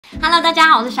Hello， 大家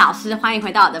好，我是小诗，欢迎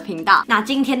回到我的频道。那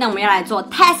今天呢，我们要来做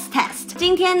test。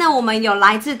今天呢，我们有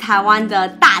来自台湾的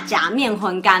大甲面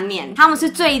魂干面，他们是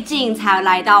最近才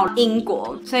来到英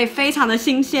国，所以非常的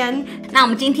新鲜。那我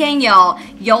们今天有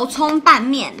油葱拌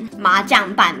面、麻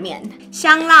酱拌面、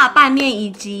香辣拌面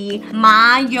以及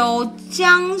麻油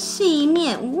姜细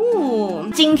面。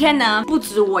今天呢，不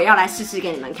止我要来试试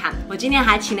给你们看，我今天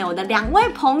还请了我的2位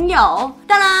朋友。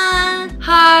哒啦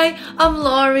Hi, I'm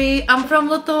Lori. I'm from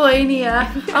Lithuania.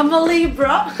 I'm a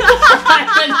Libra. I'm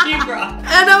a Libra.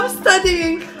 And I'm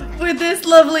studying with this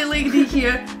lovely lady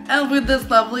here and with this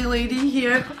lovely lady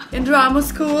here in drama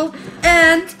school.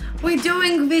 And we're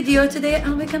doing video today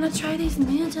and we're gonna try these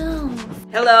noodles.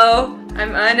 Hello,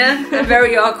 I'm Anna. I'm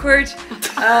very awkward.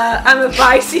 I'm a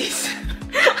Pisces.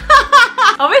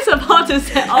 Are we supposed to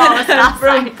say I'm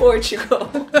from Portugal.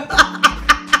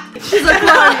 She's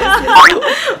Aquarius.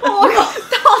 我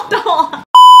懂懂。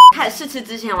开始试吃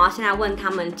之前，我要先来问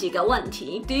他们几个问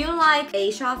题。Do you like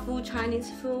Asia food, Chinese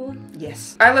food?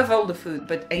 Yes, I love all the food,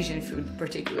 but Asian food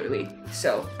particularly.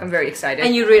 So I'm very excited.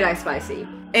 And you really like spicy?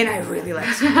 And I really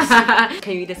like spicy.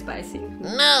 Can you eat it spicy?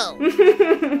 No.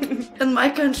 In my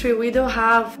country, we don't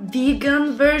have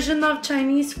vegan version of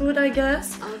Chinese food, I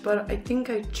guess. But I think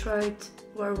I tried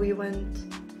where we went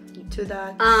to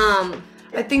that.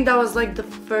 I think that was like the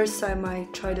first time I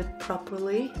tried it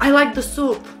properly. I like the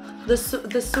soup. The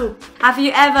soup. Have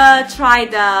you ever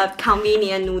tried the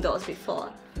convenient noodles before?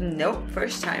 Nope,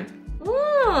 first time.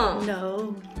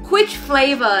 No. Which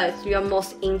flavor you're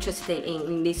most interested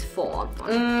in these 4?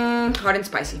 Hot and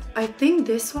spicy. I think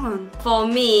this one. For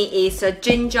me, it's a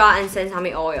ginger and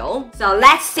sesame oil. So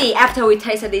let's see, after we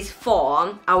tasted these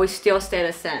 4, are we still stay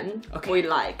the same? Okay. We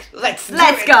like. Let's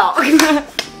go.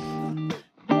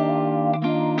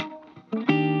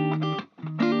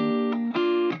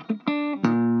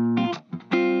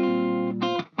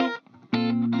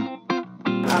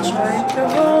 Trying to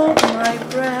hold my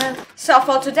breath. So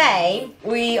for today,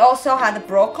 we also had the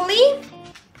broccoli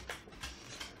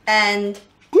and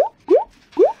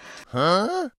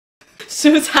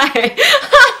蔬菜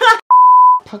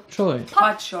Pak choy.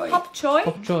 Hot choy. Pop choy.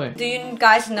 Pak choy. Do you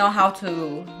guys know how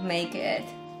to make it?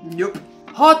 Nope.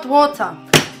 Hot water.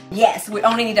 Yes, we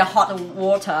only need the hot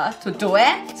water to do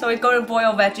it. So we're going to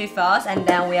boil veggie first, and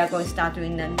then we are going to start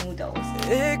doing the noodles.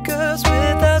 It goes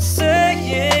without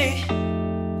saying,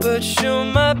 but you're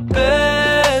my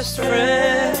best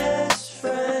friend.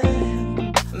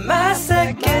 My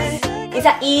second. Is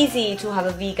that easy to have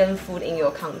a vegan food in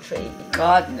your country?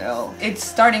 God, no. It's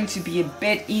starting to be a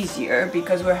bit easier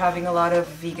because we're having a lot of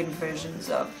vegan versions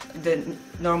of the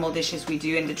normal dishes we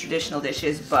do and the traditional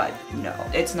dishes, but no,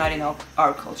 it's not in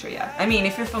our culture yet. I mean,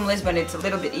 if you're from Lisbon, it's a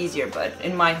little bit easier, but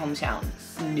in my hometown,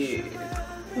 no.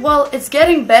 Well, it's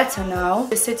getting better now.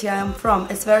 The city I am from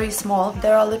is very small.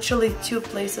 There are literally 2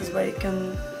 places where you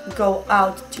can go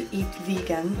out to eat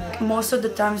vegan. Most of the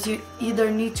times you either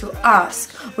need to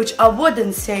ask, which I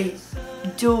wouldn't say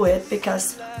do it,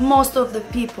 because most of the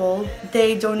people,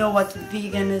 they don't know what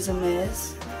veganism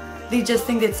is. They just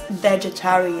think it's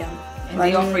vegetarian. And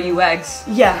they offer you eggs.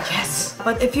 Yeah. Yes.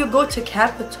 But if you go to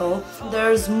capital,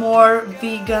 there's more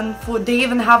vegan food. They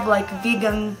even have like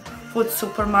vegan food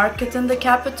supermarket in the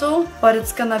capital, but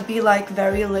it's gonna be like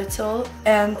very little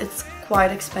and it's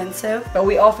quite expensive. But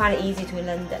we all find it easy to in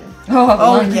London.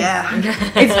 Oh yeah.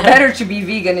 It's better to be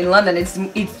vegan in London. It's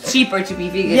cheaper to be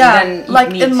vegan than eat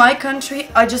like meat. in my country,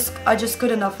 I just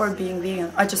couldn't afford being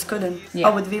vegan. I just couldn't. Yeah. I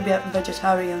would be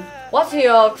vegetarian. What's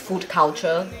your food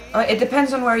culture? It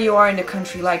depends on where you are in the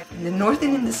country, like in the north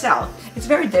and in the south. It's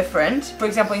very different. For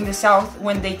example, in the south,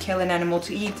 when they kill an animal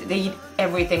to eat, they eat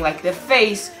everything, like the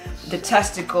face, the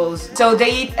testicles. So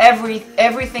they eat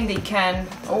everything they can.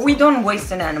 We don't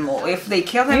waste an animal. If they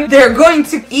kill him, they're going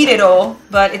to eat it all,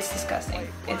 but it's disgusting.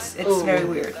 It's very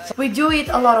weird. We do eat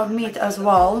a lot of meat as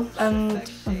well, and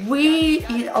we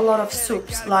eat a lot of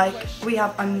soups. Like, we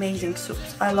have amazing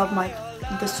soups. I love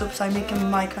the soups I make in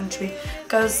my country,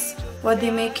 because what they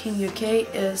make in UK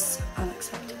is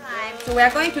unacceptable. So we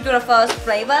are going to do the first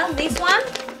flavor, this one.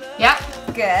 Yeah.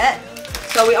 Good.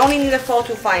 So we only need 4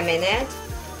 to 5 minutes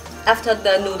after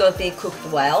the noodles they cooked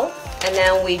well, and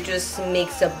then we just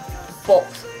mix the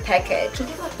box package. It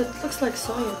looks like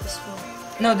soya, this one.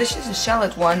 No, this is a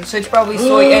shallot one, so it's probably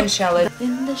soy and shallot.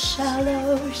 In the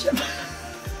shallow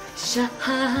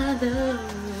Shallow.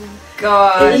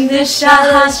 God. In the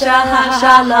shallow.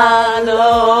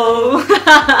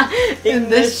 In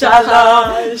the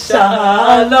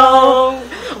shallow.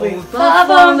 We far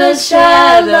from the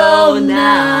shallow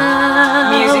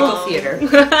now. Musical theater.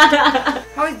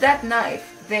 How is that knife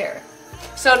there?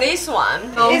 So this one.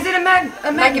 Is it a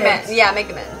magnet? Yeah,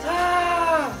 magnet.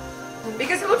 Ah,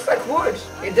 because it looks like wood.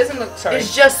 It doesn't look. Sorry. It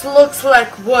just looks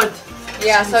like wood.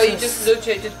 Yeah, so you just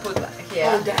literally just put like here.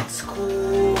 Oh, that's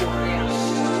cool.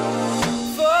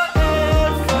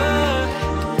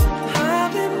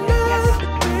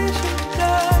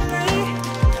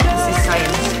 This is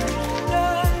science.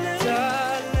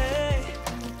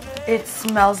 It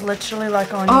smells literally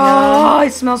like onion. Oh,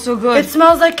 it smells so good. It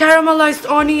smells like caramelized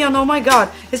onion. Oh my god.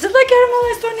 Is it like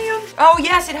caramelized onion? Oh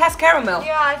yes, it has caramel.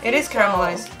 Yeah, I think it is so.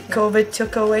 caramelized. COVID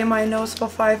took away my nose for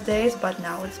 5 days, but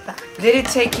now it's back. Did it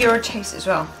take your taste as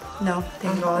well? No,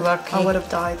 thank God. lucky. I would have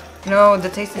died. No, the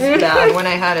taste is bad. When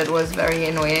I had it, was very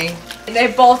annoying. They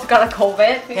both got a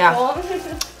COVID before. Yeah.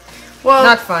 Well,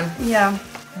 Not fun. yeah.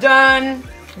 Done.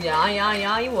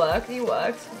 Yeah, it worked,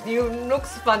 You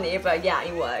looks funny, but yeah,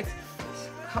 it works.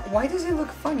 Why does it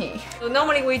look funny? So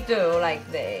normally we do like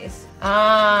this.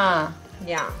 Ah.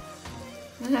 Yeah.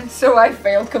 So I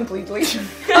failed completely.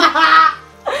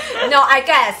 No, I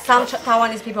guess some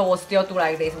Taiwanese people will still do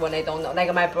like this when they don't know,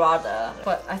 like my brother.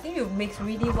 But I think you mix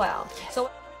really well. So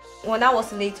when I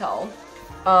was little,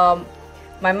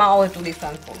 my mom always do this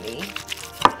one for me.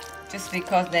 Just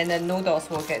because then the noodles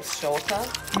will get shorter.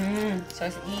 So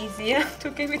it's easier to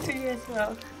give it to you as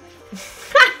well.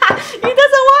 It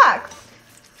doesn't work!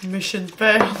 Mission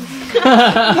failed.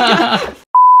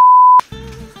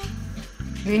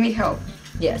 Do you need help?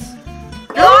 Yes.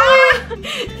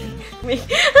 Me.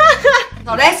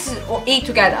 So let's eat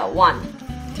together.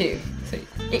 1, 2, 3,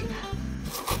 eat.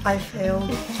 I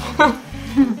failed.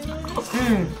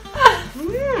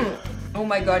 Oh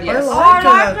my god, yes. I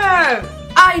like it.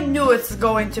 I knew it's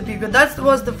going to be good. That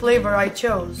was the flavor I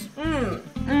chose.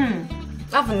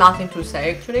 I have nothing to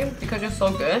say actually because you're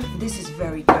so good. This is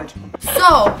very good.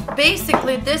 So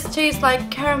basically this tastes like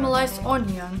caramelized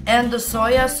onion, and the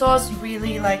soya sauce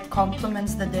really like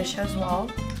complements the dish as well.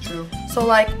 True. So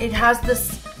like it has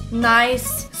this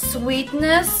nice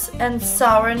sweetness and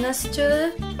sourness to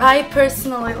it. I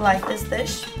personally like this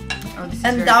dish, Oh, this is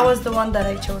and very that good. was the one that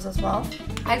I chose as well.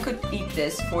 I could eat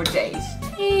this for days.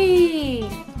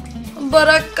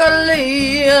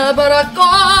 Barakali,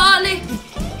 barakali.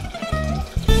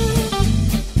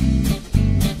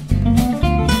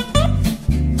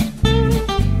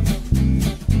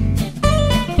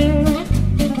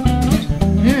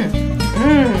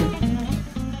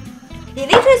 It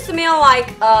literally smells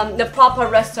like the proper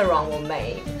restaurant will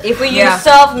make. If you Yeah.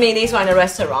 serve me this one in a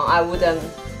restaurant, I wouldn't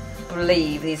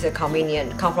believe these are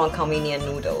convenient, come from convenient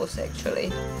noodles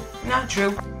actually. Not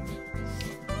true.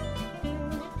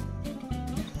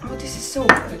 Oh, this is so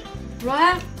good.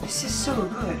 Right? This is so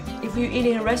good. If you eat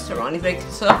in a restaurant, if they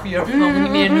serve your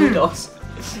convenient noodles.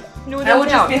 I would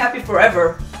just be happy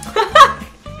forever.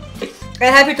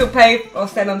 I'm happy to pay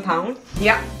 £7.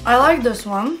 Yeah. I like this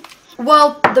one.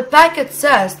 Well, the packet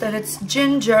says that it's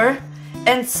ginger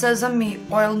and sesame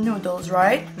oil noodles,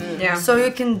 right? Yeah. So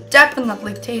you can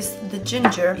definitely taste the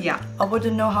ginger. Yeah. I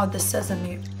wouldn't know how the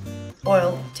sesame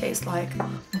oil tastes like.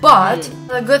 But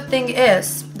the good thing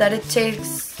is that it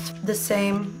tastes the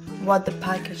same what the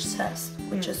package says,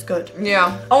 which is good.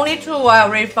 Yeah. Only two I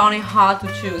already found it hard to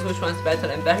choose which one's better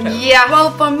and better. Yeah. Well,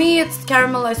 for me it's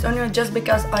caramelized onion just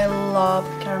because I love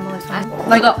caramelized onion.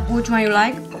 Like which one you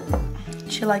like?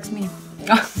 She likes me.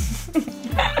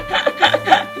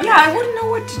 Yeah, I wouldn't know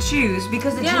what to choose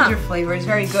because the Yeah. ginger flavor is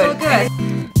very good. So good.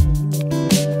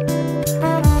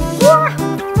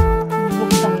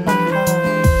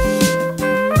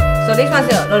 So this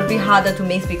one's a little bit harder to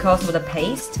mix because of the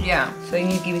paste. Yeah. So you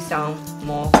need to give it some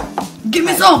more Give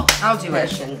me some! I'll do it.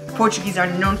 passion. Portuguese are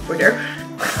known for their...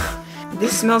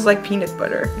 This smells like peanut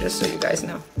butter, just so you guys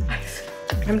know.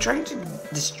 I'm trying to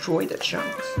destroy the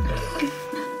chunks.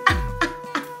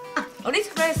 Oh, this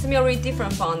flavor smells really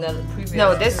different from the previous.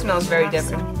 No, this smells very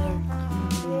different.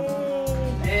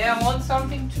 Hey, I want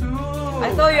something too. I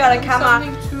thought you are the camera.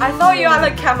 I thought you are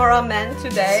the cameraman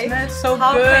today. Smells so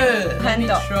How can good. you Let me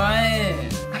handle? try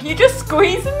it. You just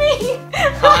squeeze me.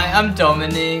 Hi, I'm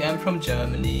Dominic. I'm from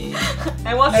Germany.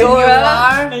 And what's And you your?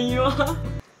 are? And you are?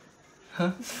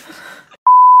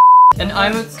 And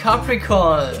I'm a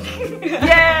Capricorn.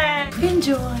 Yeah.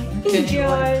 Enjoy.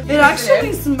 Enjoy. It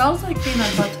actually smells like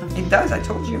peanut butter. It does, I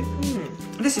told you.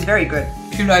 This is very good.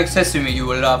 If you like sesame, you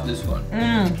will love this one.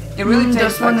 It really tastes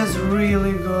This one like... is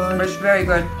really But good. it's very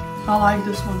good. I like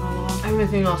this one a lot.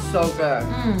 Everything is so good.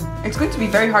 It's going to be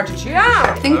very hard to choose.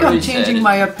 Yeah. I think Very I'm changing sad.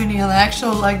 my opinion. I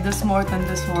actually like this more than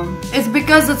this one. It's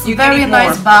because it's You can very eat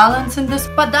nice more. balance in this.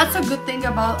 But that's a good thing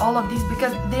about all of these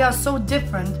because they are so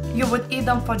different. You would eat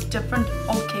them for different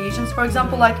occasions. For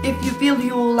example, like if you feel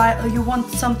you want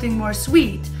something more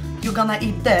sweet, you're gonna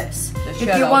eat this. If you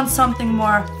shallot. want something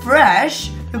more fresh,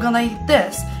 you're gonna eat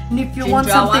this. And if you want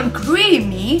Ginger something one.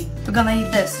 creamy, you're gonna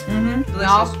eat this.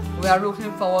 Now we are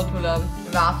looking forward to the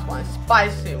last one,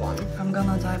 spicy one. I'm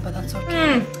gonna die, but that's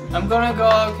okay. I'm gonna go.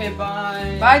 Okay,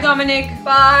 bye. Bye, Dominic.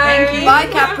 Bye. Thank you. Bye,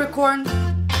 Capricorn.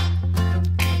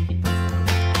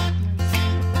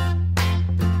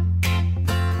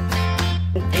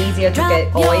 Easier to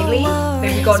get oily.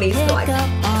 Maybe we got these like.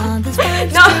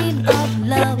 No,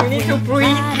 You need to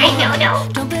breathe.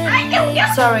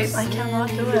 Sorry, I cannot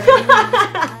do it.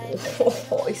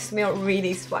 Oh, it smells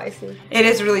really spicy. It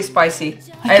is really spicy.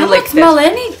 I cannot licked smell it.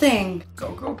 anything. Go,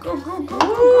 go, go, go, go,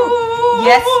 go.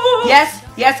 Yes, yes,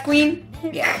 yes, queen.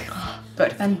 Yeah.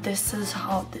 Good. And this is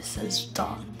how this is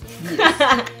done.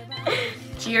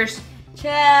 Cheers.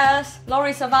 Cheers.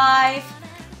 Lori survived.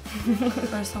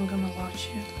 First, I'm gonna watch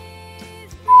you.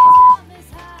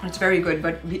 It's very good,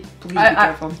 but please be I-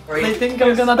 careful. I think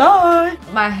I'm gonna die.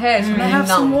 My hair is Can I really have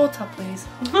some numb. water, please?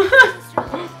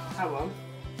 I will.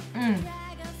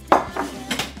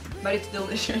 But it's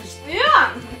delicious. Yeah.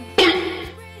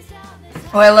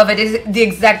 Oh, I love it. It's the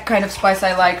exact kind of spice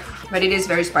I like, but it is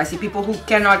very spicy. People who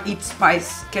cannot eat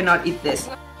spice cannot eat this.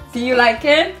 Do you like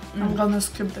it? I'm gonna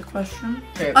skip the question.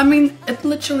 Okay. I mean, it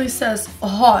literally says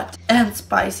hot and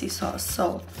spicy sauce,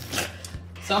 so.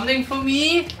 Something for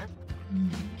me?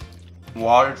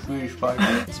 Water, it's really spicy.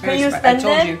 It's very you spicy. I stand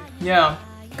told it? you. Yeah.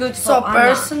 Good So for Anna.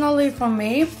 personally, for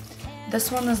me, this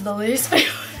one is the least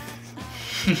favorite.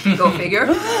 Go figure.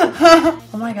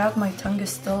 Oh my god, my tongue is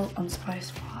still on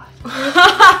spice.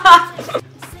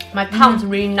 My tongue's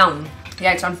really numb.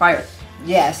 Yeah, it's on fire.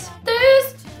 Yes.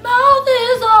 This mouth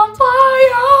is on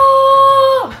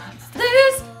fire.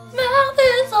 This mouth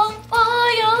is on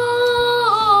fire.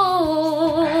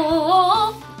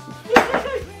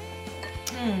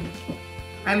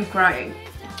 I'm crying.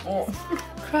 Oh,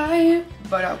 Cry,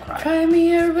 but I'll cry. cry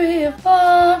me a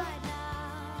river.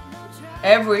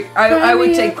 I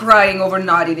would say crying over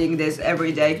not eating this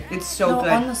every day. It's so No,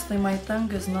 good. honestly, my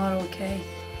tongue is not okay.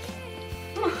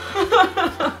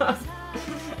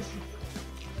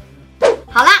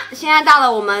 好啦，现在到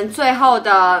了我们最后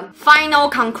的 final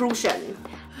conclusion，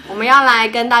我们要来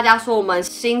跟大家说我们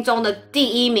心中的第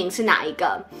一名是哪一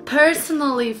个？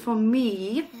 Personally, for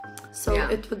me, so Yeah.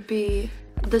 it would be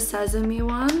the sesame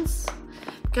ones.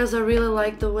 Because I really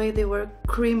like the way they were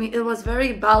creamy. It was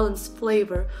very balanced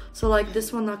flavor. So like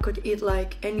this one I could eat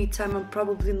like anytime and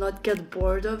probably not get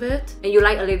bored of it. And you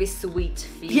like a little sweet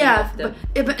feeling Yeah, of the...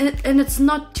 and it's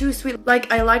not too sweet.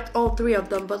 Like I liked all three of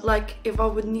them, but like if I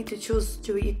would need to choose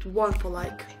to eat one for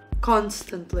like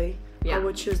constantly, Yeah. I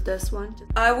would choose this one.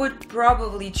 I would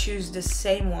probably choose the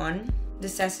same one, the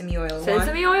sesame oil one.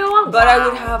 Sesame oil one? But I Wow.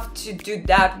 would have to do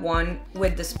that one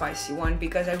with the spicy one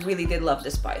because I really did love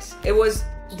the spice. It was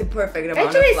the perfect amount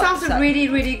Actually, of it sounds a really,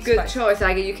 really good spice. choice.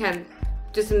 Like you can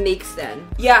just mix them.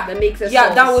 Yeah, The mix of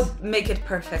yeah, that sauce. would make it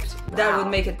perfect. That Wow. would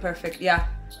make it perfect. Yeah,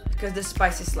 because the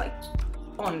spice is like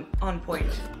on point.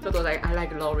 So like I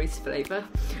like Lori's flavor.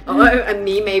 Oh, and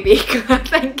me maybe.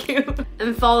 Thank you.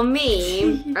 And for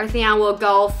me, I think I will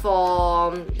go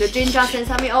for the ginger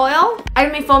sesame oil. I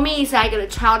mean, for me, it's like a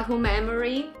childhood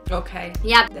memory. Okay.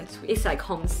 Yeah, That's sweet. It's like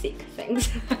homesick things.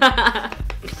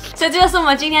 所以这就是我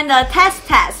们今天的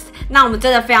test。那我们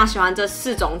真的非常喜欢这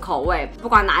4种口味，不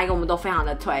管哪一个我们都非常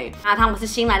的推。那他们是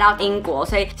新来到英国，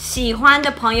所以喜欢的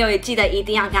朋友也记得一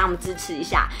定要给他们支持一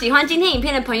下。喜欢今天影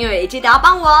片的朋友也记得要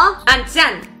帮我按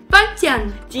赞。分享。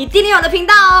及订阅我的频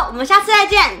道哦。我们下次再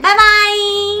见，拜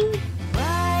拜。